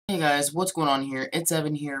Hey guys, what's going on here? It's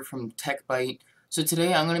Evan here from TechBite. So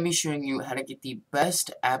today I'm going to be showing you how to get the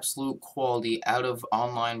best absolute quality out of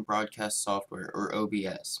online broadcast software, or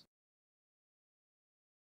OBS.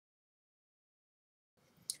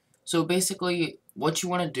 So basically, what you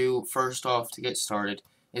want to do first off to get started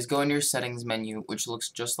is go into your settings menu, which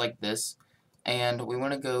looks just like this, and we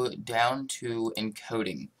want to go down to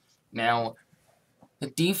encoding. Now, the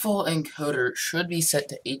default encoder should be set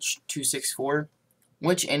to H.264,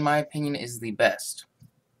 which in my opinion is the best.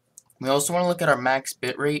 We also want to look at our max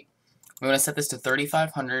bitrate. We want to set this to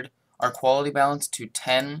 3500, our quality balance to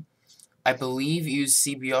 10. I believe use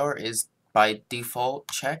CBR is by default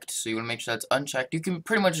checked, so you want to make sure that's unchecked. You can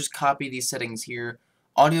pretty much just copy these settings here.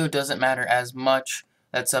 Audio doesn't matter as much,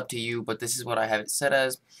 that's up to you, but this is what I have it set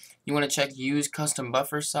as. You want to check use custom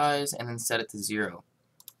buffer size and then set it to 0.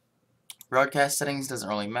 Broadcast settings doesn't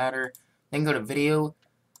really matter. Then go to video.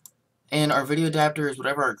 And our video adapter is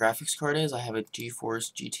whatever our graphics card is. I have a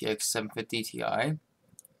GeForce GTX 750 Ti.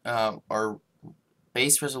 Our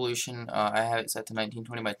base resolution, I have it set to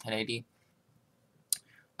 1920 by 1080.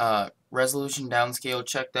 Resolution downscale,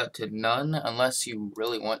 check that to none unless you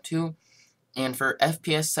really want to. And for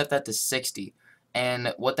FPS, set that to 60.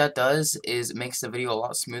 And what that does is it makes the video a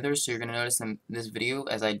lot smoother. So you're going to notice in this video,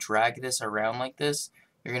 as I drag this around like this,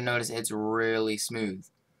 you're going to notice it's really smooth.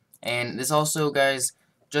 And this also, guys,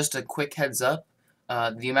 just a quick heads up,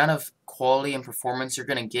 the amount of quality and performance you're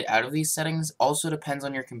going to get out of these settings also depends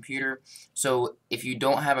on your computer. So if you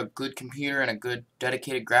don't have a good computer and a good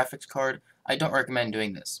dedicated graphics card, I don't recommend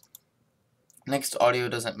doing this. Next, audio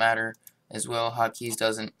doesn't matter as well, hotkeys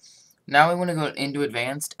doesn't. Now we want to go into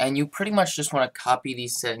advanced, and you pretty much just want to copy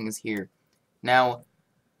these settings here. Now,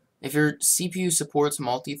 if your CPU supports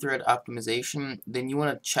multi-thread optimization, then you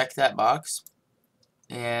want to check that box,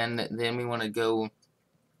 and then we want to go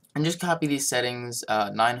and just copy these settings,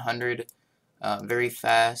 900, very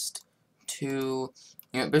fast, to,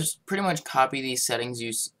 just pretty much copy these settings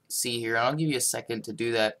you see here, and I'll give you a second to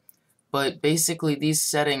do that. But basically, these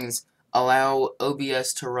settings allow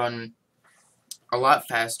OBS to run a lot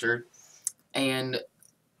faster, and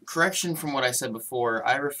correction from what I said before,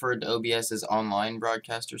 I referred to OBS as online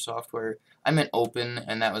broadcaster software. I meant open,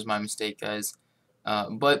 and that was my mistake, guys.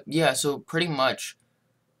 But yeah, so pretty much,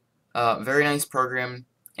 very nice program.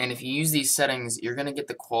 And if you use these settings, you're going to get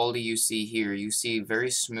the quality you see here. You see very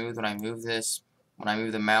smooth when I move this. When I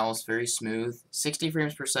move the mouse, very smooth. 60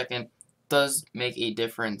 frames per second does make a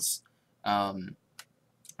difference. I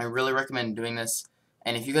really recommend doing this.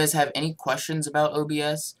 And if you guys have any questions about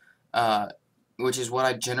OBS, which is what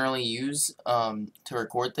I generally use to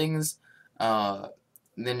record things,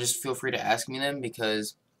 then just feel free to ask me them,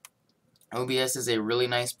 because OBS is a really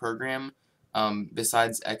nice program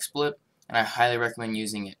besides XSplit. And I highly recommend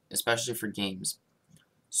using it, especially for games.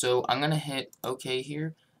 So I'm going to hit OK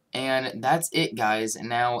here, and that's it, guys. And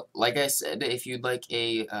now, like I said, if you'd like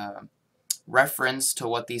a reference to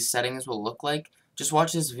what these settings will look like, just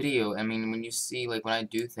watch this video. I mean, when you see, like, when I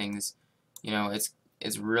do things,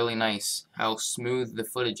 it's really nice how smooth the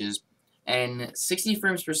footage is. And 60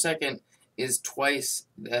 frames per second is twice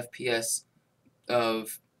the FPS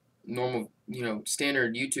of normal,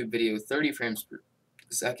 standard YouTube video, 30 frames per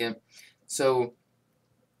second. So,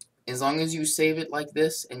 as long as you save it like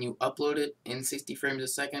this and you upload it in 60 frames a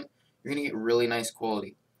second, you're going to get really nice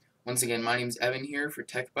quality. Once again, my name is Evan here for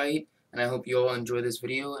TechBite, and I hope you all enjoy this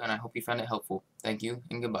video, and I hope you found it helpful. Thank you,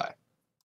 and goodbye.